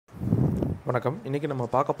வணக்கம். இன்றைக்கி நம்ம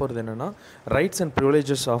பார்க்க போகிறது என்னென்னா rights and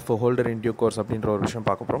privileges of holder in due course அப்படின்ற ஒரு விஷயம்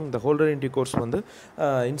பார்க்க போகிறோம். இந்த ஹோல்டர் இன் டியூ கோர்ஸ் வந்து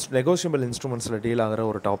நெகோஷியபிள் இன்ஸ்ட்ருமெண்ட்ஸில் டீல் ஆகிற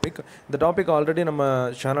ஒரு டாபிக். இந்த டாபிக் ஆல்ரெடி நம்ம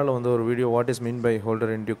சேனலில் வந்து ஒரு video what is mean by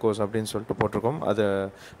holder in due course அப்படின்னு சொல்லிட்டு போட்டிருக்கோம். அதை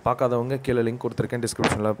பார்க்காதவங்க கீழே லிங்க் கொடுத்துருக்கேன்,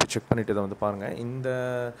 டிஸ்கிரிப்ஷனில் செக் பண்ணிவிட்டு இதை வந்து பாருங்கள். இந்த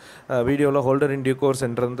வீடியோவில் ஹோல்டர் இன் டியூ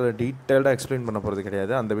கோர்ஸ்ன்றது டீட்டெயில்டாக எக்ஸ்பிளைன் பண்ண போகிறது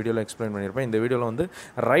கிடையாது. அந்த வீடியோவில் எக்ஸ்பிளைன் பண்ணியிருப்பேன். இந்த வீடியோவில் வந்து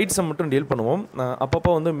ரைட்ஸை மட்டும் டீல் பண்ணுவோம்.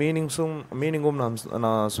 அப்பப்போ வந்து மீனிங்கும்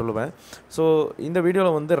நான் சொல்லுவேன். ஸோ இந்த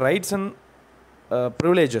வீடியோவில் வந்து ரைட்ஸ் அண்ட்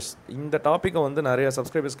ப்ரிவிலேஜஸ் இந்த டாப்பிக்கை வந்து நிறைய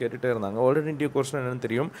சப்ஸ்கிரைபர்ஸ் கேட்டுகிட்டே இருந்தாங்க. ஹோல்டர் இன் டியூ கோர்ஸ்னு என்னென்னு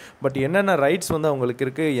தெரியும், பட் என்னென்ன ரைட்ஸ் வந்து அவங்களுக்கு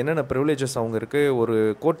இருக்குது, என்னென்ன ப்ரிவிலேஜஸ் அவங்க இருக்குது, ஒரு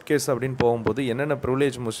கோர்ட் கேஸ் அப்படின்னு போகும்போது என்னென்ன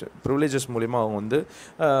ப்ரிவிலேஜஸ் மூலிமா அவங்க வந்து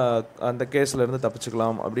அந்த கேஸ்லேருந்து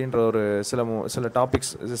தப்பிச்சுக்கலாம் அப்படின்ற ஒரு சில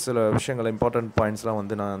டாபிக்ஸ், சில விஷயங்கள், இம்பார்ட்டன்ட் பாயிண்ட்ஸ்லாம்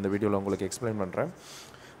வந்து நான் அந்த வீடியோவில் உங்களுக்கு எக்ஸ்பிளைன் பண்ணுறேன்.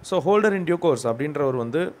 So holder in due course அப்படின்றவர்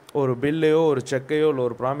வந்து ஒரு பில்லையோ ஒரு செக்கையோ இல்லை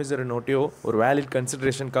ஒரு ப்ராமிசரி நோட்டையோ ஒரு வேலிட்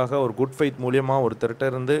கன்சிடரேஷனுக்காக ஒரு குட் ஃபெய்த் மூலியமாக ஒருத்தர்கிட்ட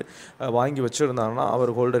இருந்து வாங்கி வச்சுருந்தாங்கன்னா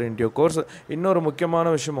அவர் ஹோல்டர் இன் டியூ கோர்ஸ். இன்னொரு முக்கியமான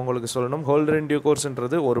விஷயம் உங்களுக்கு சொல்லணும், ஹோல்டர் இன் டியூ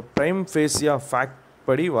கோர்ஸ்ன்றது ஒரு ப்ரைம் ஃபேசியா ஃபேக்ட்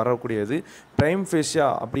படி வரக்கூடியது. ப்ரைம் ஃபேசியா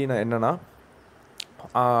அப்படின்னா என்னென்னா,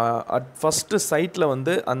 அட் ஃபஸ்ட்டு சைட்டில்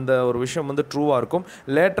வந்து அந்த ஒரு விஷயம் வந்து ட்ரூவாக இருக்கும்,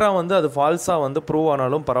 லேட்டராக வந்து அது ஃபால்ஸாக வந்து ப்ரூவ்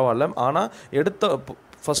ஆனாலும் பரவாயில்ல. ஆனால் எடுத்த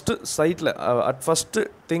ஃபஸ்ட்டு சைட்டில் அட் ஃபஸ்ட்டு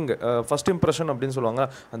ஃபஸ்ட் இம்ப்ரெஷன் அப்படின்னு சொல்லுவாங்க,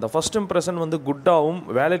 அந்த ஃபஸ்ட் இம்ப்ரெஷன் வந்து குட்டாகவும்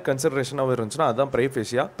வேலிட் கன்சிடரேஷனாகவும் இருந்துச்சுன்னா அதுதான் ப்ரைம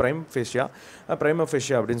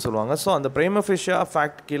ஃபேஷியா அப்படின்னு சொல்லுவாங்க. ஸோ அந்த ப்ரைம ஃபேஷியா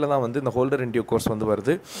ஃபேக்ட் கீழே தான் வந்து இந்த ஹோல்டர் இன் டியூ கோர்ஸ் வந்து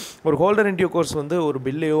வருது. ஒரு ஹோல்டர் இன் டியூ கோர்ஸ் வந்து ஒரு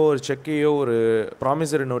பில்லையோ ஒரு செக்கையோ ஒரு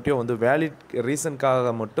ப்ராமிசரி நோட்டையோ வந்து வேலிட்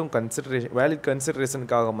ரீசனுக்காக மட்டும் வேலிட்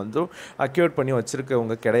கன்சிடரேஷனுக்காக வந்து அக்யூர்ட் பண்ணி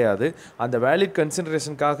வச்சுருக்கவங்க கிடையாது. அந்த வேலிட்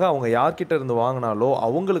கன்சிடரேஷனுக்காக அவங்க யார்கிட்ட இருந்து வாங்கினாலோ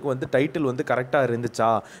அவங்களுக்கு வந்து டைட்டில் வந்து கரெக்டாக இருந்துச்சா,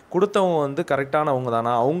 கொடுத்தவங்க வந்து கரெக்டானவங்க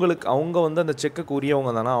தானா, அவங்க வந்து அந்த செக்குக்கு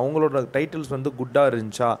உரியவங்க தானா, அவங்களோட டைட்டில்ஸ் வந்து குட்டாக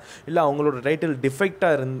இருந்துச்சா, இல்லை அவங்களோட டைட்டில்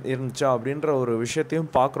டிஃபெக்டாக இருந்துச்சா அப்படின்ற ஒரு விஷயத்தையும்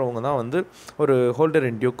பார்க்குறவங்க தான் வந்து ஒரு ஹோல்டர்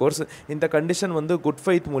இன் டியூ கோர்ஸ். இந்த கண்டிஷன் வந்து குட்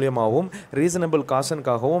ஃபெய்த் மூலியமாகவும் ரீசனபிள்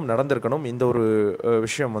காசனுக்காகவும் நடந்திருக்கணும். இந்த ஒரு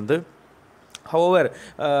விஷயம் வந்து ஹவவர்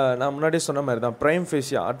நான் முன்னாடி சொன்ன மாதிரி தான் ப்ரைம்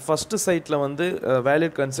ஃபேஷியா அட் ஃபஸ்ட்டு சைட்டில் வந்து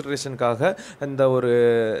வேலிட் கன்சிடரேஷனுக்காக இந்த ஒரு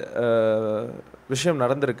விஷயம்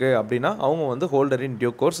நடந்திருக்கு அப்படின்னா அவங்க வந்து ஹோல்டர் இன் டியூ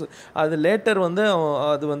கோர்ஸ். அது லேட்டர் வந்து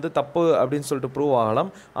அது வந்து தப்பு அப்படின்னு சொல்லிட்டு ப்ரூவ் ஆகலாம்.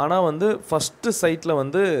 ஆனால் வந்து ஃபஸ்ட்டு சைட்டில்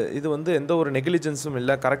வந்து இது வந்து எந்த ஒரு நெக்லிஜென்ஸும்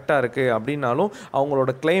இல்லை, கரெக்டாக இருக்குது அப்படின்னாலும்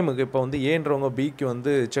அவங்களோட கிளைமுக்கு இப்போ வந்து ஏன்றவங்க பிக்கு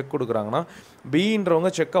வந்து செக் கொடுக்குறாங்கன்னா, பின்றவங்க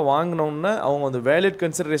செக்கை வாங்கினோன்னே அவங்க வந்து வேலிட்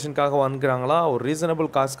கன்சிடரேஷனுக்காக வாங்குறாங்களா, ஒரு ரீசனபிள்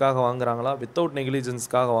காஸ்ட்காக வாங்குறாங்களா, வித்தவுட்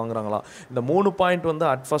நெக்லிஜென்ஸ்க்காக வாங்குறாங்களா, இந்த 3 பாயிண்ட் வந்து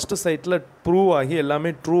அட் ஃபஸ்ட்டு சைட்டில் ப்ரூவ் ஆகி எல்லாமே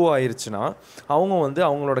ட்ரூ ஆயிடுச்சுன்னா அவங்க வந்து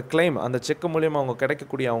அவங்களோட கிளைம் அந்த செக்கு மூலியமாக அவங்க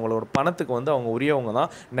கிடைக்கக்கூடிய அவங்களோட பணத்துக்கு வந்து அவங்க உரியவங்க தான்.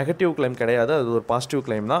 நெகட்டிவ் கிளைம் கிடையாது, அது ஒரு பாசிட்டிவ்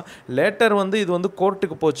கிளைம் தான். லேட்டர் வந்து இது வந்து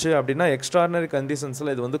கோர்ட்டுக்கு போச்சு அப்படின்னா, எக்ஸ்ட்ராடினரி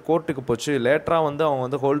கண்டிஷன்ஸில் இது வந்து கோர்ட்டுக்கு போச்சு, லேட்டராக வந்து அவங்க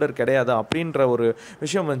வந்து ஹோல்டர் கிடையாது அப்படின்ற ஒரு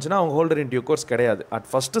விஷயம் வந்துச்சுன்னா அவங்க ஹோல்டர் இன் டியூ கோர்ஸ் கிடையாது. அட்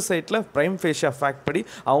ஃபஸ்ட்டு சைட்டில் ப்ரைம் ஃபேஷியா ஃபேக்ட் படி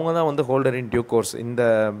அவங்க தான் வந்து ஹோல்டர் இன் டியூ கோர்ஸ் இந்த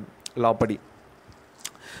லா படி.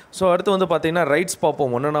 ஸோ அடுத்து வந்து பார்த்திங்கன்னா ரைட்ஸ்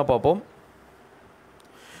பார்ப்போம், ஒன்றுனா பார்ப்போம்.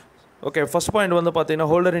 ஓகே, ஃபஸ்ட் பாயிண்ட் வந்து பார்த்தீங்கன்னா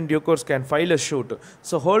holder in due course can file a shoot.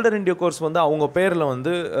 So holder in due course வந்து அவங்க பேரில்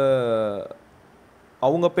வந்து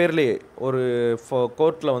அவங்க பேர்லேயே ஒரு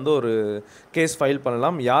கோர்ட்டில் வந்து ஒரு கேஸ் ஃபைல்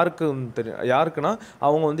பண்ணலாம். யாருக்குன்னா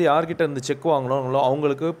அவங்க வந்து யார்கிட்ட இருந்து செக் வாங்கினாங்களோ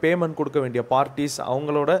அவங்களுக்கு பேமெண்ட் கொடுக்க வேண்டிய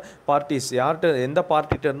அவங்களோட யார்கிட்ட எந்த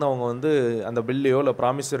பார்ட்டிகிட்ட இருந்து அவங்க வந்து அந்த பில்லையோ இல்லை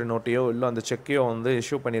ப்ராமிசரி நோட்டையோ இல்லை அந்த செக்கையோ வந்து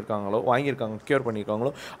இஷ்யூ பண்ணியிருக்காங்களோ, க்யூர்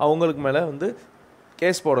பண்ணியிருக்காங்களோ அவங்களுக்கு மேலே வந்து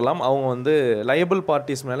கேஸ் போடலாம். அவங்க வந்து லயபிள்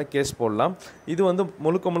பார்ட்டிஸ் மேலே கேஸ் போடலாம். இது வந்து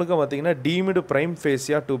முழுக்க பார்த்திங்கன்னா deemed prime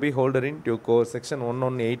fascia to be holder in due course section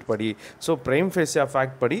 118 படி. ஸோ ப்ரைம் ஃபேஷியா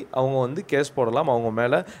ஃபேக்ட் படி அவங்க வந்து கேஸ் போடலாம் அவங்க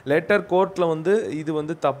மேலே. லேட்டர் கோர்ட்டில் வந்து இது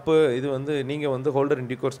வந்து தப்பு, இது வந்து நீங்கள் வந்து ஹோல்டர்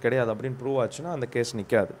இன் டியூ கோர்ஸ் கிடையாது அப்படின்னு ப்ரூவ் ஆச்சுன்னா அந்த கேஸ்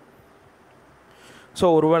நிற்காது. ஸோ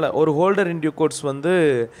ஒருவேளை ஒரு ஹோல்டர் இன் டியூ கோர்ஸ் வந்து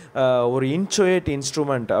ஒரு இன்ச்சோயேட்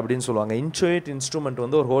இன்ஸ்ட்ருமெண்ட் அப்படின்னு சொல்லுவாங்க. இன்ச்சோயேட் இன்ஸ்ட்ருமெண்ட்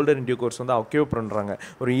வந்து ஒரு ஹோல்டர் இன் டியூ கோர்ஸ் வந்து அக்யூர் பண்ணுறாங்க.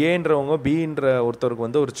 ஒரு ஏன்றவங்க பின்ற ஒருத்தருக்கு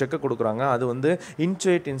வந்து ஒரு செக்கை கொடுக்குறாங்க, அது வந்து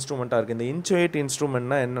இன்ச்சோயேட் இன்ஸ்ட்ருமெண்ட்டாக இருக்குது. இந்த இன்ச்சோயேட்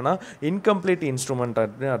இன்ஸ்ட்ருமெண்ட்னா என்னென்னா இன்கம்ப்ளீட் இன்ஸ்ட்ருமெண்ட்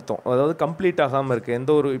அப்படின்னு அர்த்தம். அதாவது கம்ப்ளீட் ஆகாமல் இருக்குது.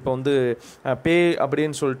 எந்த ஒரு இப்போ வந்து பே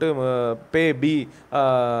அப்படின்னு சொல்லிட்டு பே பி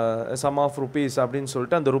சம் ஆஃப் ருப்பீஸ் அப்படின்னு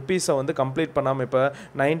சொல்லிட்டு அந்த ருப்பீஸை வந்து கம்ப்ளீட் பண்ணாமல் இப்போ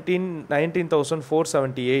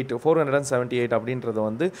 19,478 அப்படின்னு அப்படின்றத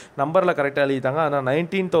வந்து நம்பரில் கரெக்டாக எழுதிட்டாங்க. ஆனால்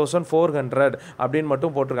 19,400 அப்படின்னு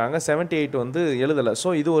மட்டும் போட்டிருக்காங்க. 78 வந்து எழுதலை. ஸோ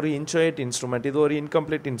இது ஒரு இன்ச்சோயேட் இன்ஸ்ட்ருமெண்ட், இது ஒரு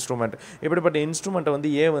இன்கம்ப்ளீட் இன்ஸ்ட்ருமெண்ட். இப்படிப்பட்ட இன்ஸ்ட்ருமெண்ட்டை வந்து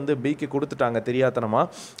ஏ வந்து பிக்கு கொடுத்துட்டாங்க தெரியாதனமாக.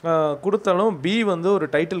 கொடுத்தாலும் பி வந்து ஒரு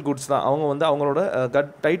டைட்டில் குட்ஸ் தான். அவங்க வந்து அவங்களோட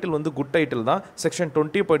டைட்டில் வந்து குட் டைட்டில் தான். செக்ஷன்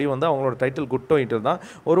 20 படி வந்து அவங்களோட டைட்டில் குட் டைட்டில் தான்.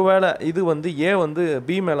 ஒருவேளை இது வந்து ஏ வந்து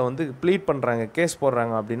பி மேலே வந்து ப்ளீட் பண்ணுறாங்க, கேஸ்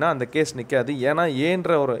போடுறாங்க அப்படின்னா அந்த கேஸ் நிற்காது. ஏன்னா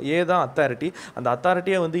ஏன்ற ஒரு ஏ தான் அத்தாரிட்டி. அந்த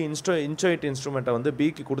அத்தாரிட்டியை வந்து இன்ச்சோயேட் இன்ஸ்ட்ருமெண்ட்டை வந்து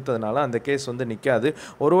பிக்கு கொடுத்ததுனால அந்த கேஸ் வந்து நிற்காது.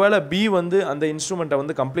 ஒருவேளை பி வந்து அந்த இன்ஸ்ட்ருமெண்ட்டை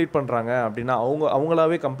வந்து கம்ப்ளீட் பண்ணுறாங்க அப்படின்னா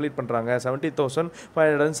அவங்களாவே கம்ப்ளீட் பண்ணுறாங்க.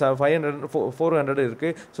 70,400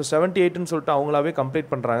 இருக்குது. ஸோ 78ன்னு சொல்லிட்டு அவங்களாவே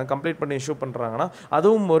கம்ப்ளீட் பண்ணுறாங்க. கம்ப்ளீட் பண்ணி இஷ்யூ பண்ணுறாங்கன்னா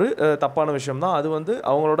அதுவும் ஒரு தப்பான விஷயம் தான். அது வந்து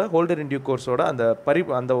அவங்களோட ஹோல்டர் இன் டியூ கோர்ஸோட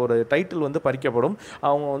அந்த ஒரு டைட்டில் வந்து பறிக்கப்படும்.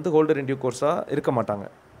 அவங்க வந்து ஹோல்டர் இன் டியூ கோர்ஸாக இருக்க மாட்டாங்க.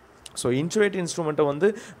 ஸோ இன்ச்சுவேட் இன்ஸ்ட்ருமெண்ட்டை வந்து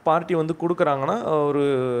பார்ட்டி வந்து கொடுக்குறாங்கன்னா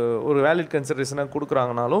ஒரு வேலிட் கன்சிடரேஷனாக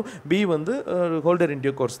கொடுக்குறாங்கனாலும் பி வந்து ஹோல்டர் இன்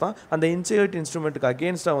டியூ கோர்ஸ் தான். அந்த இன்ச்சுவேட் இன்ஸ்ட்ருமெண்ட்டுக்கு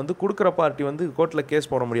அகேன்ஸ்டாக வந்து கொடுக்குற பார்ட்டி வந்து கோர்ட்டில் கேஸ்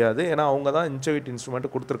போட முடியாது. ஏன்னா அவங்க தான் இன்ச்சுவேட்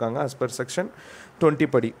இன்ஸ்ட்ருமெண்ட்டு கொடுத்துருக்காங்க as per செக்ஷன் 20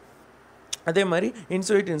 படி. அதே மாதிரி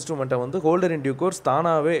இன்ச்சுவேட் இன்ஸ்ட்ருமெண்ட்டை வந்து ஹோல்டர் இன் டியூ கோர்ஸ்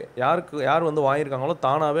தானாகவே யார் வந்து வாங்கியிருக்காங்களோ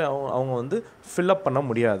தானாகவே அவங்க வந்து ஃபில்அப் பண்ண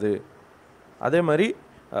முடியாது. அதே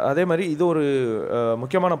மாதிரி இது ஒரு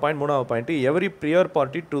முக்கியமான பாயிண்ட், மூணாவது point, every prior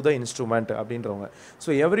party to the instrument அப்படின்றவங்க. ஸோ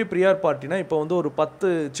எவ்ரி ப்ரியர் பார்ட்டினா இப்போ வந்து ஒரு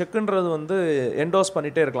 10 செக்குன்றது வந்து என்டோஸ்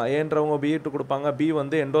பண்ணிகிட்டே இருக்கலாம். ஏன்றவங்க பிட்டு கொடுப்பாங்க, பி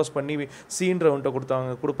வந்து என்டோஸ் பண்ணி சின்றவன்ட்ட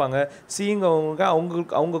கொடுப்பாங்க, சிங்கவங்க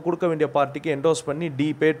அவங்க கொடுக்க வேண்டிய பார்ட்டிக்கு என்டோஸ் பண்ணி டி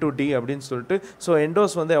பே டு டி அப்படின்னு சொல்லிட்டு. ஸோ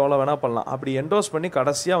என்டோஸ் வந்து எவ்வளோ வேணால் பண்ணலாம். அப்படி என்டோஸ் பண்ணி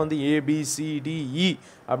கடைசியாக வந்து ஏபிசிடிஇ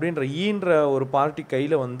அப்படின்ற ஈன்ற ஒரு பார்ட்டி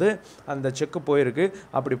கையில் வந்து அந்த செக்கு போயிருக்கு.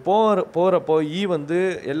 அப்படி போகிறப்போ இ வந்து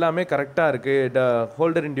எல்லாமே கரெக்டாக இருக்குது,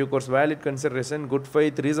 holder in due course, valid consideration, good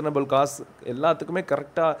faith, reasonable cost எல்லாத்துக்குமே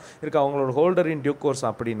கரெக்டாக இருக்குது அவங்களோட ஹோல்டர் இன் டியூ கோர்ஸ்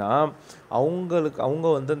அப்படின்னா அவங்க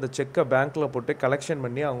வந்து அந்த செக்கை பேங்க்கில் போட்டு கலெக்ஷன்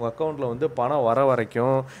பண்ணி அவங்க அக்கௌண்ட்டில் வந்து பணம் வர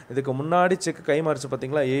வரைக்கும், இதுக்கு முன்னாடி செக்கு கைமாறிச்சு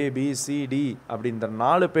பார்த்தீங்களா ஏபிசிடி அப்படின்ற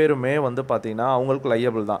 4 பேருமே வந்து பார்த்தீங்கன்னா அவங்களுக்கு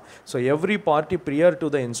லையபிள் தான். So every party prior to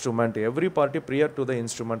the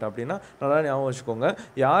instrument அப்படின்னா நல்லா ஞாபகம் வச்சுக்கோங்க.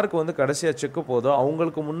 யாருக்கு வந்து கடைசியாக செக்கு போதோ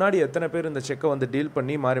அவங்களுக்கு முன்னாடி எத்தனை பேர் இந்த செக்கை வந்து டீல் பண்ணி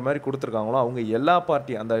மாறி கொடுத்துருக்காங்களோ அவங்க எல்லா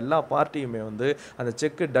பார்ட்டியுமே வந்து அந்த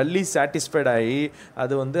செக்கு டல்லி சாட்டிஸ்ஃபைட் ஆகி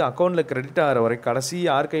அது வந்து அக்கௌண்ட்டில் கிரெடிட் ஆகிற வரைக்கும், கடைசி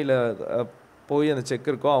யார் கையில் போய் அந்த செக்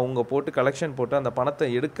இருக்கோ அவங்க போட்டு கலெக்ஷன் போட்டு அந்த பணத்தை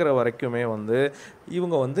எடுக்கிற வரைக்குமே வந்து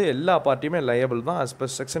இவங்க வந்து எல்லா பார்ட்டியுமே லையபிள் தான் as per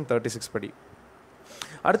செக்ஷன் 36 படி.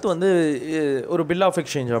 அடுத்து வந்து ஒரு பில் ஆஃப்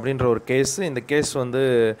எக்ஸ்சேஞ்ச் அப்படின்ற ஒரு கேஸ். இந்த கேஸ் வந்து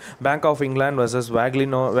bank of England versus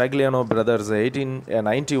வேக்லியானோ brothers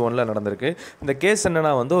 1891 நடந்திருக்கு. இந்த கேஸ்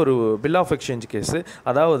என்னென்னா வந்து ஒரு பில் ஆஃப் எக்ஸ்சேஞ்ச் கேஸு.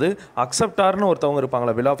 அதாவது அக்செப்டார்னு ஒருத்தவங்க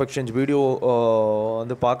இருப்பாங்களா, பில் ஆஃப் எக்ஸ்சேஞ்ச் வீடியோ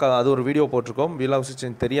வந்து அது ஒரு வீடியோ போட்டிருக்கோம். பில் ஆஃப்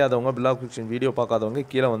எக்ஸ்சேஞ்ச் தெரியாதவங்க, பில் ஆஃப் எக்ஸ்சேஞ்ச் வீடியோ பார்க்காதவங்க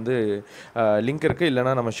கீழே வந்து லிங்க் இருக்குது.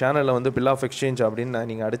 இல்லைனா நம்ம சேனலில் வந்து பில் ஆஃப் எக்ஸ்சேஞ்ச் அப்படின்னு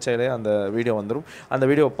நீங்கள் அடித்தாலே அந்த வீடியோ வந்துடும். அந்த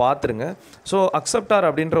வீடியோ பார்த்துருங்க. ஸோ அக்செப்டார்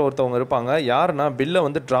அப்படின்ற ஒருத்தவங்க இருப்பாங்க. யாருன்னா பில்லை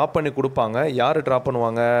வந்து ட்ராப் பண்ணி கொடுப்பாங்க. யார் ட்ராப்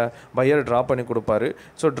பண்ணுவாங்க? பையர் ட்ராப் பண்ணி கொடுப்பாரு.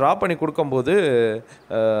 ஸோ ட்ராப் பண்ணி கொடுக்கும்போது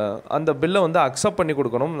அந்த பில்லை வந்து அக்செப்ட் பண்ணி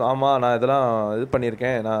கொடுக்கணும். ஆமாம், நான் இதெல்லாம் இது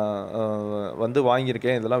பண்ணியிருக்கேன், நான் வந்து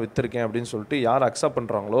வாங்கியிருக்கேன், இதெல்லாம் விற்றுருக்கேன் அப்படின்னு சொல்லிட்டு யார் அக்செப்ட்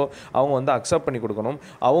பண்ணுறாங்களோ அவங்க வந்து அக்செப்ட் பண்ணி கொடுக்கணும்.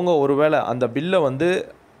 அவங்க ஒருவேளை அந்த பில்லை வந்து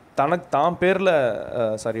தான் பேரில்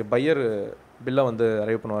பையர் பில்லை வந்து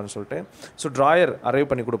அரைவ் பண்ணுவார்னு சொல்லிட்டு ஸோ ட்ராயர்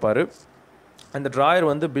அரைவ் பண்ணி கொடுப்பாரு. அந்த ட்ராயர்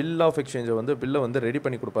வந்து பில் ஆஃப் எக்ஸ்சேஞ்சை வந்து பில்லை வந்து ரெடி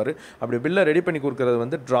பண்ணி கொடுப்பாரு. அப்படி பில்லை ரெடி பண்ணி கொடுக்குறது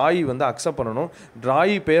வந்து ட்ராயி வந்து அக்செப்ட் பண்ணணும்.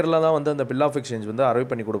 ட்ராயி பேரில் தான் வந்து அந்த பில் ஆஃப் எக்ஸ்சேஞ்ச் வந்து அரைவ்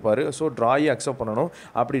பண்ணி கொடுப்பாரு. ஸோ ட்ராயி அக்செப்ட் பண்ணணும்.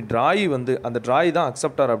 அப்படி ட்ராயி வந்து அந்த ட்ராயி தான்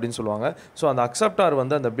அக்செப்டார் அப்படின்னு சொல்லுவாங்க. ஸோ அந்த அக்செப்டார்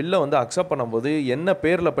வந்து அந்த பில்லை வந்து அக்செப்ட் பண்ணும்போது என்ன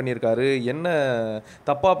பேரில் பண்ணியிருக்காரு, என்ன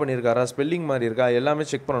தப்பாக பண்ணியிருக்காரா, ஸ்பெல்லிங் மாதிரி இருக்கா, எல்லாமே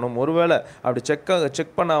செக் பண்ணணும். ஒருவேளை அப்படி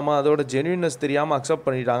செக் பண்ணாமல் அதோட ஜென்யூனஸ் தெரியாமல் அக்செப்ட்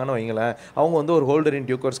பண்ணிட்டாங்கன்னு வைங்களேன், அவங்க வந்து ஒரு ஹோல்டர் இன்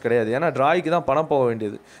டியூ கோர்ஸ் கிடையாது. ஏன்னா ட்ராய்க்கு தான் பணம் போக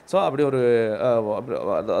வேண்டியது. ஸோ அப்படி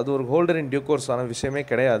அது ஒரு ஹோல்டர் இன் டியூ கோர்ஸான விஷயமே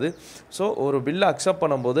கிடையாது. ஸோ ஒரு பில்லை அக்செப்ட்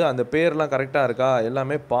பண்ணும்போது அந்த பேர்லாம் கரெக்டாக இருக்கா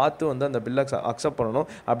எல்லாமே பார்த்து வந்து அந்த பில்லை அக்செப்ட் பண்ணணும்.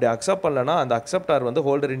 அப்படி அக்செப்ட் பண்ணலன்னா அந்த அக்செப்டார் வந்து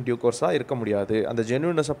ஹோல்டர் இன் டியூ கோர்ஸாக இருக்க முடியாது. அந்த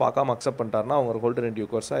ஜென்யூனஸை பார்க்காம அக்செப்ட் பண்ணிட்டாருன்னா அவங்க ஒரு ஹோல்டர் இன் டியூ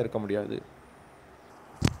கோர்ஸாக இருக்க முடியாது.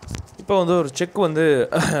 இப்போ வந்து ஒரு செக் வந்து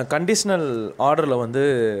கண்டிஷனல் ஆர்டரில் வந்து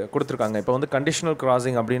கொடுத்துருக்காங்க. இப்போ வந்து கண்டிஷனல்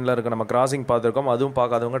கிராசிங் அப்படின்லாம் இருக்குது. நம்ம கிராசிங் பார்த்துருக்கோம். அதுவும்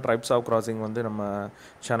பார்க்காதவங்க ட்ரைப்ஸ் ஆஃப் கிராசிங் வந்து நம்ம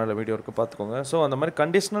சேனலில் வீடியோ இருக்குது, பார்த்துக்கோங்க. ஸோ அந்த மாதிரி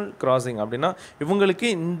கண்டிஷனல் கிராசிங் அப்படின்னா இவங்களுக்கு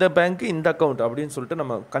இந்த பேங்க்கு இந்த அக்கௌண்ட் அப்படின்னு சொல்லிட்டு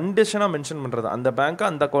நம்ம கண்டிஷனாக மென்ஷன் பண்ணுறது. அந்த பேங்க்கு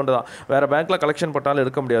அந்த அக்கௌண்ட் தான், வேறு பேங்க்கில் கலெக்ஷன் போட்டாலும்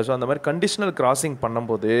எடுக்க முடியாது. ஸோ அந்த மாதிரி கண்டிஷனல் கிராசிங்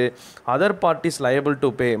பண்ணும்போது other parties liable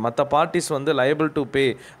to pay, மற்ற பார்ட்டிஸ் வந்து லயபிள் டு பே,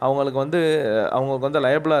 அவங்களுக்கு வந்து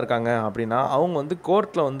லயபிளாக இருக்காங்க அப்படின்னா அவங்க வந்து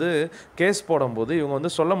கோர்ட்டில் வந்து கேஸ் போடும்போது இவங்க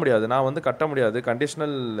வந்து சொல்ல முடியாது, நான் வந்து கட்ட முடியாது,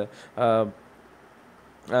 கண்டிஷனல்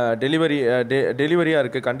டெலிவரியாக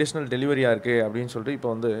இருக்குது, கண்டிஷனல் டெலிவரியாக இருக்குது அப்படின்னு சொல்லிட்டு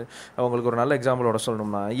இப்போ வந்து அவங்களுக்கு ஒரு நல்ல எக்ஸாம்பிளோட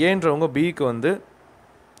சொல்லணும்னா, ஏன்றவங்க பிக்கு வந்து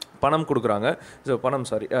பணம் கொடுக்குறாங்க. ஸோ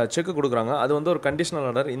செக்கு கொடுக்குறாங்க. அது வந்து ஒரு கண்டிஷனல்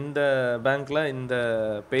ஆர்டர். இந்த பேங்க்கில் இந்த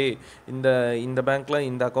பே இந்த இந்த பேங்க்கில்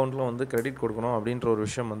இந்த அக்கௌண்ட்டில் வந்து கிரெடிட் கொடுக்கணும் அப்படின்ற ஒரு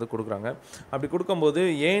விஷயம் வந்து கொடுக்குறாங்க. அப்படி கொடுக்கும்போது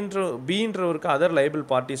பின்றவருக்கு அதர் லைபிள்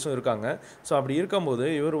பார்ட்டிஸும் இருக்காங்க. ஸோ அப்படி இருக்கும்போது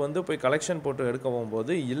இவர் வந்து போய் கலெக்ஷன் போட்டு எடுக்க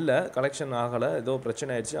போகும்போது இல்லை கலெக்ஷன் ஆகலை, ஏதோ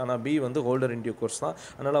பிரச்சனை ஆயிடுச்சு. ஆனால் பி வந்து ஹோல்டர் இன் டியூ கோர்ஸ் தான்.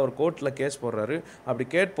 அதனால் அவர் கோர்ட்டில் கேஸ் போடுறாரு. அப்படி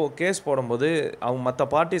கேஸ் போடும்போது அவங்க மற்ற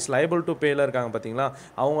பார்ட்டிஸ் லைபிள் டு பேல இருக்காங்க பார்த்தீங்களா,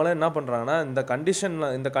 அவங்களாம் என்ன பண்ணுறாங்கன்னா இந்த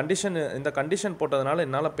கண்டிஷன் போட்டதுனால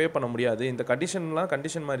என்னால் பே பண்ண முடியாது, இந்த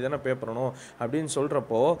கண்டிஷன் மாதிரி தானே பே பண்ணணும் அப்படின்னு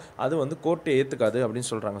சொல்கிறப்போ அது வந்து கோர்ட்டை ஏற்றுக்காது அப்படின்னு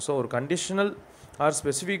சொல்கிறாங்க. ஸோ ஒரு conditional R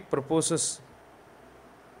specific proposes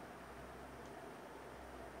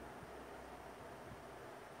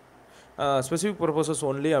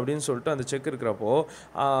only அப்படின்னு சொல்லிட்டு அந்த செக் இருக்கிறப்போ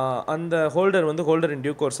அந்த ஹோல்டர் இன்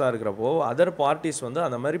டியூ கோர்ஸாக இருக்கிறப்போ அதர் பார்ட்டிஸ் வந்து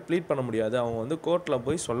அந்த மாதிரி ப்ளீட் பண்ண முடியாது, அவங்க வந்து கோர்ட்டில்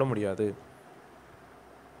போய் சொல்ல முடியாது.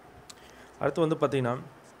 அடுத்து வந்து பார்த்திங்கன்னா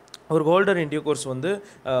ஒரு ஹோல்டர் இன் டியூ கோர்ஸ் வந்து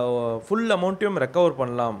ஃபுல் அமௌண்ட்டையும் ரெக்கவர்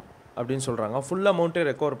பண்ணலாம் அப்படின்னு சொல்கிறாங்க. ஃபுல் அமௌண்ட்டே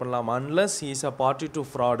ரெக்கவர் பண்ணலாம் unless is a party to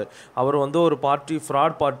fraud. அவர் வந்து ஒரு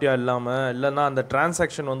ஃப்ராட் பார்ட்டியாக இல்லாமல், இல்லைனா அந்த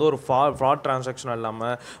டிரான்சாக்ஷன் வந்து ஒரு ஃப்ராட் டிரான்சாக்ஷனாக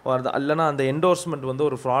இல்லாமல் வருது, இல்லைனா அந்த என்டோர்ஸ்மெண்ட் வந்து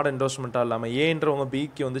ஒரு ஃப்ராட் என்டோர்ஸ்மெண்ட்டாக இல்லாமல் ஏன்றவங்க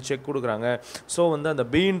பிக்கு வந்து செக் கொடுக்குறாங்க. ஸோ வந்து அந்த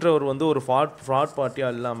பின்றவர் வந்து ஒரு ஃப்ராட்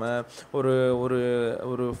பார்ட்டியாக இல்லாமல் ஒரு ஒரு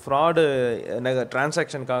ஒரு ஃப்ராடு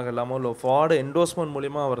டிரான்சாக்ஷனுக்காக இல்லாமல் ஒரு ஃப்ராடு என்டோர்ஸ்மெண்ட்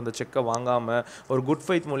மூலிமா அவர் அந்த செக்கை வாங்காமல் ஒரு குட்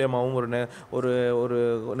ஃபெய்த் மூலியமாகவும் ஒரு ஒரு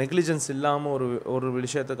நெக்லிஜென்ஸ் இல்லாமல் ஒரு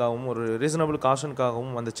விஷயத்துக்காகவும் ஒரு ரீசனபிள்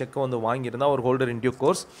காஷனுக்காகவும் அந்த செக்கை வந்து வாங்கியிருந்தால் ஒரு ஹோல்டர் இன் டியூ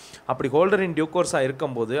கோர்ஸ். அப்படி ஹோல்டர் இன் டியூ கோர்ஸாக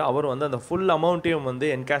இருக்கும்போது அவர் வந்து அந்த ஃபுல் அமௌண்ட்டையும் வந்து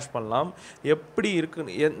என்கேஷ் பண்ணலாம். எப்படி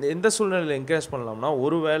இருக்கு எந்த சூழ்நிலையில் என்கேஷ் பண்ணலாம்னா,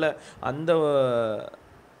 ஒருவேளை அந்த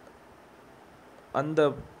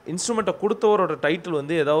இன்ஸ்ட்ருமெண்ட்டை கொடுத்தவரோட டைட்டில்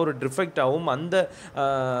வந்து ஏதாவது ஒரு டிஃபெக்ட் ஆகும், அந்த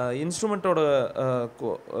இன்ஸ்ட்ருமெண்ட்டை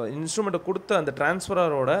கொடுத்த அந்த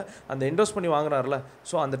டிரான்ஸ்ஃபரரோட அந்த என்டோஸ் பண்ணி வாங்குறாருல,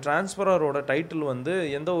 ஸோ அந்த டிரான்ஸ்ஃபரரோட டைட்டில் வந்து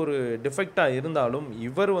எந்த ஒரு டிஃபெக்டாக இருந்தாலும்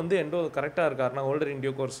இவர் வந்து கரெக்டாக இருக்காருன்னா, ஹோல்டர் இன்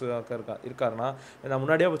டியூ கோர்ஸ் இருக்காருன்னா, நான்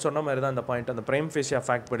முன்னாடியே சொன்ன மாதிரி தான் இந்த பாயிண்ட், அந்த பிரைம் ஃபேஷியா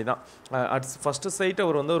ஃபேக்ட் படி தான் ஃபஸ்ட்டு சைட்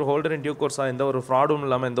அவர் வந்து ஒரு ஹோல்டர் இன் டியூ கோர்ஸாக எந்த ஒரு ஃப்ராடும்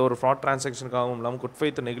இல்லாமல், எந்த ஒரு ஃப்ராட் டிரான்சாக்ஷனுக்காகவும் இல்லாமல், குட்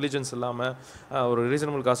ஃபெய்த் நெக்லிஜென்ஸ் இல்லாமல் ஒரு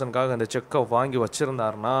ரீசனபிள் காசனுக்காக அந்த செக்கை வாங்கி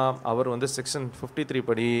வச்சுருந்தாருன்னா அவர் வந்து செக்ஷன் 53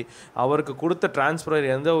 படி அவருக்கு கொடுத்த டிரான்ஸ்ஃபர்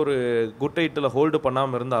எந்த ஒரு குட் டைட்டில் ஹோல்டு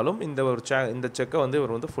பண்ணாமல் இருந்தாலும் இந்த செக்கை வந்து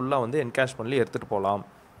இவர் வந்து ஃபுல்லாக வந்து என்கேஷ் பண்ணி எடுத்துகிட்டு போகலாம்.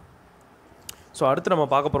 ஸோ அடுத்து நம்ம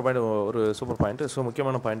பார்க்க போகிற பாயிண்ட் ஒரு சூப்பர் பாயிண்ட், ஸோ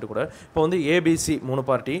முக்கியமான பாயிண்ட் கூட. இப்போ வந்து ஏபிசி 3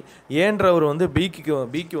 பார்ட்டி, ஏன்றவர் வந்து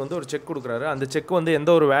பிக்கு வந்து ஒரு செக் கொடுக்குறாரு. அந்த செக் வந்து எந்த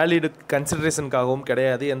ஒரு வேலிடு கன்சிடரேஷனுக்காகவும்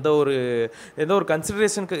கிடையாது, எந்த ஒரு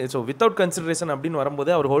கன்சிடரேஷனுக்கு, ஸோ வித்தவுட் கன்சிடரேஷன் அப்படின்னு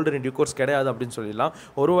வரும்போது அவர் ஹோல்டர் இன் டியூ கோர்ஸ் கிடையாது அப்படின்னு சொல்லிடலாம்.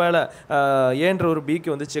 ஒருவேளை ஏன்றவர்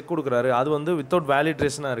பிக்கு வந்து செக் கொடுக்குறாரு, அது வந்து வித்தவுட்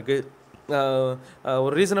வேலிடேஷனாக இருக்குது,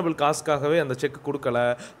 ஒரு ரீசனபிள் காஸ்ட்காகவே அந்த செக் கொடுக்கல,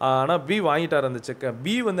 ஆனால் பி வாங்கிட்டார் அந்த செக்கை.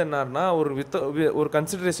 பி வந்து என்னன்னா ஒரு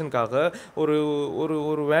கன்சிடரேஷனுக்காக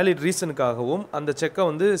ஒரு வேலிட் ரீசனுக்காகவும் அந்த செக்கை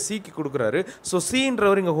வந்து சிக்கு கொடுக்குறாரு. ஸோ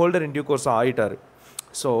சின்றவர் இங்கே ஹோல்டர் இன் டியூ கோர்ஸாக ஆகிட்டார்.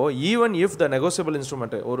 So even if the negotiable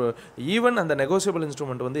instrument அந்த நெகோசியபிள்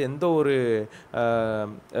இன்ஸ்ட்ருமெண்ட் வந்து எந்த ஒரு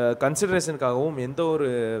கன்சிடரேஷனுக்காகவும் எந்த ஒரு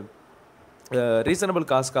ரீசனபிள்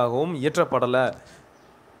காஸ்ட்காகவும் இயற்றப்படலை.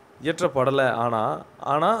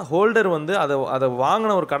 ஆனால் ஹோல்டர் வந்து அதை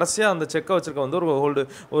வாங்கின ஒரு கடைசியாக அந்த செக்கை வச்சுருக்க வந்து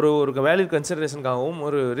ஒரு வேலிட் கன்சிடரேஷனுக்காகவும்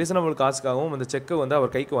ஒரு ரீசனபிள் காஸ்ட்காகவும் அந்த செக்கு வந்து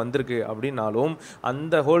அவர் கைக்கு வந்திருக்கு அப்படின்னாலும்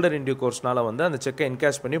அந்த ஹோல்டர் இன் டியூ கோர்ஸ்னால் வந்து அந்த செக்கை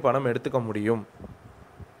என்கேஷ் பண்ணி பணம் எடுத்துக்க முடியும்.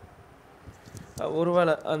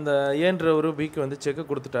 ஒருவேளை அந்த ஏன்றவர் பிக்கு வந்து செக்கை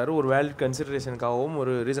கொடுத்துட்டாரு, ஒரு வேலிட் கன்சிடரேஷனுக்காகவும்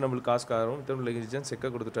ஒரு ரீசனபிள் காஸ்ட்காகவும் செக்கை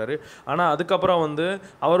கொடுத்துட்டாரு. ஆனால் அதுக்கப்புறம் வந்து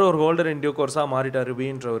அவர் ஒரு ஹோல்டர் இன் டியூ கோர்ஸாக மாறிட்டார்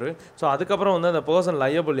பின்றவர். ஸோ அதுக்கப்புறம் வந்து அந்த பர்சன்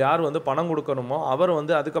லயபிள் யார் வந்து பணம் கொடுக்கணுமோ அவர்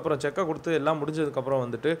வந்து அதுக்கப்புறம் செக்கை கொடுத்து எல்லாம் முடிஞ்சதுக்கப்புறம்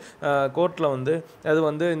வந்துட்டு கோர்ட்டில் வந்து அது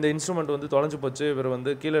வந்து இந்த இன்ஸ்ட்ருமெண்ட் வந்து தொலைஞ்சு போச்சு, இவர்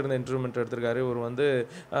வந்து கீழே இருந்த இன்ஸ்ட்ருமெண்ட் எடுத்திருக்காரு, இவர் வந்து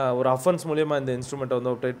ஒரு அஃபென்ஸ் மூலியமாக இந்த இன்ஸ்ட்ருமெண்ட்டை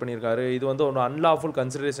வந்து ஒப்டைன் பண்ணியிருக்காரு, இது வந்து ஒரு அன்லாஃபுல்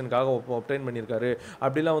கன்சிடரேஷனுக்காக ஒப்டைன் பண்ணியிருக்காரு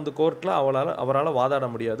அப்படிலாம் வந்து கோர்ட்டில் அவரால் வாதாட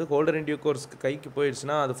முடியாது. ஹோல்டர் இன் டியூ கோர்ஸ் கைக்கு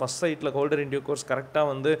போயிடுச்சுன்னா அது ஃபஸ்ட் சைட்டில் ஹோல்டர் இன் டியூ கோர்ஸ் கரெக்டாக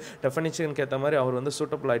வந்து டெஃபினிஷனுக்கு ஏற்ற மாதிரி அவர் வந்து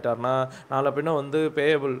சூட்டபிள் ஆகிட்டார்னா நாளை பின்ன வந்து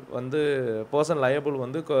பேயபிள் வந்து பர்சன் லயபிள்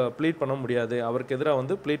வந்து ப்ளீட் பண்ண முடியாது, அவருக்கு எதிராக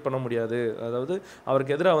வந்து ப்ளீட் பண்ண முடியாது, அதாவது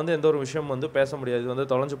அவருக்கு எதிராக வந்து எந்த ஒரு விஷயம் வந்து பேச முடியாது, இது வந்து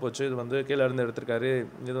தொலைஞ்சு போச்சு, இது வந்து கீழே இருந்து எடுத்திருக்காரு,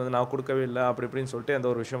 இது வந்து நான் கொடுக்கவே இல்லை அப்படி இப்படின்னு சொல்லிட்டு எந்த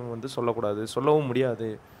ஒரு விஷயம் வந்து சொல்லவும் முடியாது.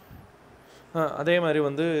 அதே மாதிரி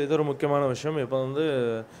வந்து இது ஒரு முக்கியமான விஷயம். இப்போ வந்து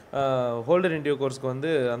ஹோல்டர் இன்டியூ கோர்ஸ்க்கு வந்து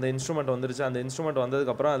அந்த இன்ஸ்ட்ருமெண்ட் வந்துருச்சு. அந்த இன்ஸ்ட்ருமெண்ட்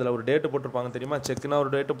வந்ததுக்கப்புறம் அதில் ஒரு டேட்டு போட்டிருப்பாங்க தெரியுமா? செக்னா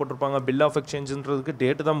ஒரு டேட்டு போட்டிருப்பாங்க. பில் ஆஃப் எக்ஸ்சேஞ்சுன்றதுக்கு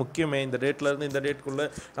டேட்டு தான் முக்கியமே. இந்த டேட்லேருந்து இந்த டேட்டுக்குள்ளே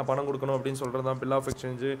நான் பணம் கொடுக்கணும் அப்படின்னு சொல்கிறது தான் பில் ஆஃப்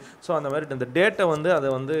எக்ஸ்சேஞ்சு. ஸோ அந்த மாதிரி அந்த டேட்டை வந்து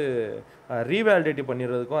அதை வந்து ரீவேலிடேட்டி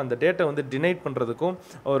பண்ணிடுறதுக்கும் அந்த டேட்டை வந்து டினைட் பண்ணுறதுக்கும்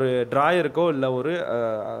ஒரு ட்ராயருக்கோ இல்லை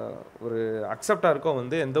ஒரு அக்செப்டாருக்கோ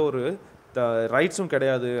வந்து எந்த ஒரு ரைட்ஸும்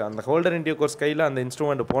கிடையாது. அந்த ஹோல்டர் இன்டியூ கோர்ஸ் கையில் அந்த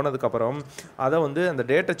இன்ஸ்ட்ருமெண்ட் போனதுக்கப்புறம் அதை வந்து அந்த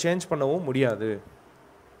டேட்டை சேஞ்ச் பண்ணவும் முடியாது.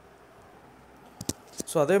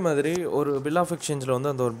 ஸோ அதே மாதிரி ஒரு பில் ஆஃப் எக்ஸ்சேஞ்சில் வந்து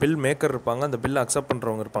அந்த ஒரு பில் மேக்கர் இருப்பாங்க, அந்த பில் அக்செப்ட்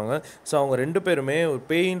பண்ணுறவங்க இருப்பாங்க. ஸோ அவங்க 2 பேருமே ஒரு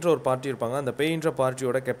பேயின்ற ஒரு பார்ட்டி இருப்பாங்க. அந்த பேயின்ற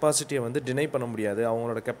பார்ட்டியோட கெப்பாசிட்டியை வந்து டினை பண்ண முடியாது.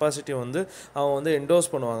 அவங்களோட கெப்பாசிட்டியை வந்து அவங்க வந்து என்டோஸ்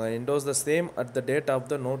பண்ணுவாங்க. என்டோஸ் the same at the date of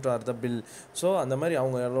the note R the bill. So அந்த மாதிரி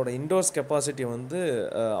அவங்களோட இன்டோஸ் கெப்பாசிட்டியை வந்து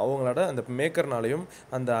அவங்களோட அந்த மேக்கர்னாலையும்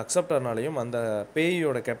அந்த அக்செப்டர்னாலையும் அந்த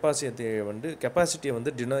பேயோட கெப்பாசிட்டியை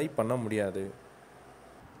வந்து டினை பண்ண முடியாது.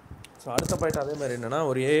 ஸோ அடுத்த பாயிண்ட் அதே மாதிரி என்னென்னா,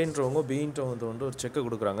 ஒரு ஏன்றவங்க பின்றவங்க வந்து ஒரு செக்கை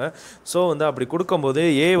கொடுக்குறாங்க. ஸோ வந்து அப்படி கொடுக்கும்போது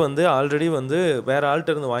ஏ வந்து ஆல்ரெடி வந்து வேறு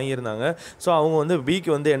ஆள்கிட்ட இருந்து வாங்கியிருந்தாங்க. ஸோ அவங்க வந்து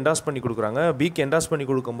பிக்கு வந்து என்டாஸ் பண்ணி கொடுக்குறாங்க. பிக்கு என்டாஸ் பண்ணி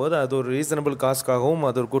கொடுக்கும்போது அது ஒரு ரீசனபிள் காஸ்ட்காகவும்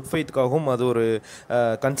அது ஒரு குட் ஃபெய்த்காகவும் அது ஒரு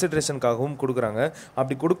கன்சிடரேஷனுக்காகவும் கொடுக்குறாங்க.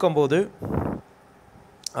 அப்படி கொடுக்கும்போது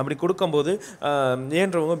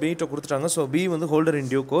ஏன்றவங்க பிகிட்ட கொடுத்துட்டாங்க. ஸோ பி வந்து holder in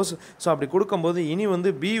due course. So அப்படி கொடுக்கும்போது இனி வந்து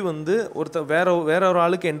பி வந்து வேற ஒரு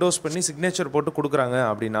ஆளுக்கு என்டோஸ் பண்ணி சிக்னேச்சர் போட்டு கொடுக்குறாங்க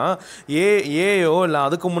அப்படின்னா ஏயோ இல்லை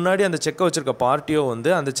அதுக்கு முன்னாடி அந்த செக்கை வச்சுருக்க பார்ட்டியோ வந்து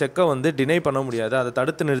அந்த செக்கை வந்து டினை பண்ண முடியாது, அதை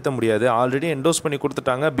தடுத்து நிறுத்த முடியாது. ஆல்ரெடி என்டோஸ் பண்ணி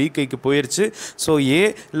கொடுத்துட்டாங்க, பி கைக்கு போயிடுச்சு. ஸோ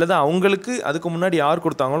இல்லை தான் அவங்களுக்கு அதுக்கு முன்னாடி யார்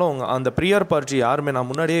கொடுத்தாங்களோ அவங்க அந்த ப்ரியர் பார்ட்டி யாருமே, நான்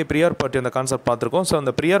முன்னாடியே ப்ரியர் பார்ட்டி அந்த கான்செப்ட் பார்த்துருக்கோம். ஸோ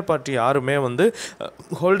அந்த ப்ரியர் பார்ட்டி யாருமே வந்து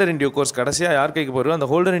ஹோல்டர் இன் டியூ கோர்ஸ் கடைசியாக யார் கைக்கு போகிறோம் அந்த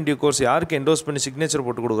ஹோல்டர் இன் டியூ கோர்ஸ் யாருக்கு என்டோஸ் பண்ணி சிக்னேச்சர்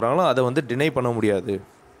போட்டு கொடுக்குறாங்களோ அதை வந்து டினை பண்ண முடியாது.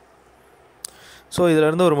 ஸோ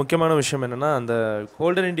இதிலேருந்து ஒரு முக்கியமான விஷயம் என்னென்னா, அந்த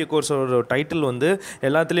ஹோல்டர் இன் டியூ கோர்ஸோட டைட்டில் வந்து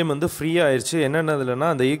எல்லாத்துலேயும் வந்து ஃப்ரீயாக ஆயிடுச்சு. என்னென்னதுலன்னா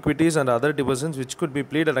அந்த equities and other டிபோசிஷன்ஸ் which could be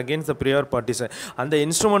pleaded against the prior parties. அந்த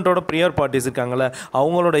இன்ஸ்ட்ருமெண்ட்டோட ப்ரியர் பார்ட்டிஸ் இருக்காங்களே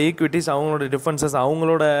அவங்களோட ஈக்விட்டிஸ், அவங்களோட டிஃபென்சஸ்,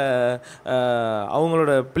 அவங்களோட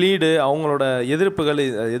ப்ளீடு, அவங்களோட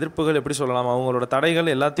எதிர்ப்புகள் எப்படி சொல்லலாம், அவங்களோட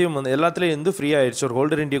தடைகள் எல்லாத்தையும் வந்து எல்லாத்துலேயும் வந்து ஃப்ரீ ஆயிடுச்சு. ஒரு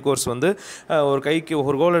ஹோல்டர் இன் டியூ கோர்ஸ் வந்து ஒரு கைக்கு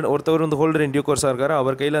ஒருத்தவர் வந்து ஹோல்டர் இன் டியூ கோர்ஸாக இருக்கார்,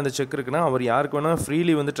 அவர் கையில் அந்த செக் இருக்குன்னா அவர் யாருக்கு வேணால்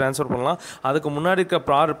ஃப்ரீலி வந்து ட்ரான்ஸ்ஃபர் பண்ணலாம். அதுக்கு முன்னாடி இருக்க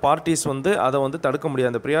பார்ட்டிஸ் வந்து அதை வந்து தடுக்க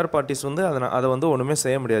முடியாது. அந்த ப்ரியர் பார்ட்டிஸ் வந்து அதை வந்து ஒன்றுமே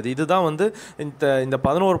செய்ய முடியாது. இதுதான் வந்து இந்த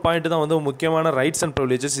 11 பாயிண்ட் தான் வந்து முக்கியமான ரைட்ஸ் அண்ட்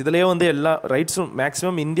ப்ரிவிலேஜஸ். இதுலேயே வந்து எல்லா ரைட்ஸும்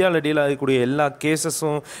மேக்ஸிமம் இந்தியாவில் டீல் ஆகக்கூடிய எல்லா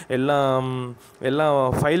கேஸஸும் எல்லா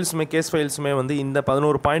கேஸ் ஃபைல்ஸுமே வந்து இந்த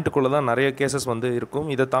 11 பாயிண்ட்டுக்குள்ளே தான் நிறைய கேசஸ் வந்து இருக்கும்.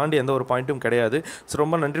 இதை தாண்டி எந்த ஒரு பாயிண்ட்டும் கிடையாது. ஸோ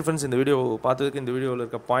ரொம்ப நன்றி ஃப்ரெண்ட்ஸ், இந்த வீடியோ பார்த்ததுக்கு. இந்த வீடியோவில்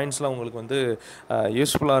இருக்க பாயிண்ட்ஸ்லாம் உங்களுக்கு வந்து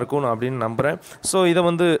யூஸ்ஃபுல்லாக இருக்கும் அப்படின்னு நம்புகிறேன். ஸோ இதை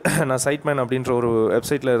வந்து நான் சைட்மேன் அப்படின்ற ஒரு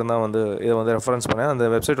வெப்சைட்டில் இருந்தால் வந்து இதை வந்து ரெஃபரன்ஸ் பண்ணேன். அந்த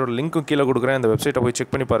வெப்சைட்டோட லிங்க்கும் கீழே கொடுக்குறேன். அந்த வெப்சைட்டை போய்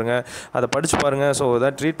செக் பண்ணி பாருங்கள், அதை படித்து பாருங்கள். ஸோ அதை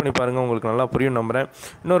ட்ரீட் பண்ணி பாருங்கள், உங்களுக்கு நல்லா புரியும் நம்புகிறேன்.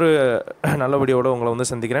 இன்னொரு நல்ல வீடியோவோட உங்களை வந்து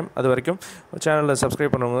சந்திக்கிறேன். அது வரைக்கும் சேனலில்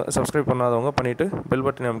சப்ஸ்கிரைப் பண்ணாதவங்க பண்ணிவிட்டு பெல்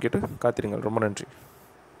பட்டனை அமைக்கிட்டு காத்திருங்கள். ரொம்ப நன்றி.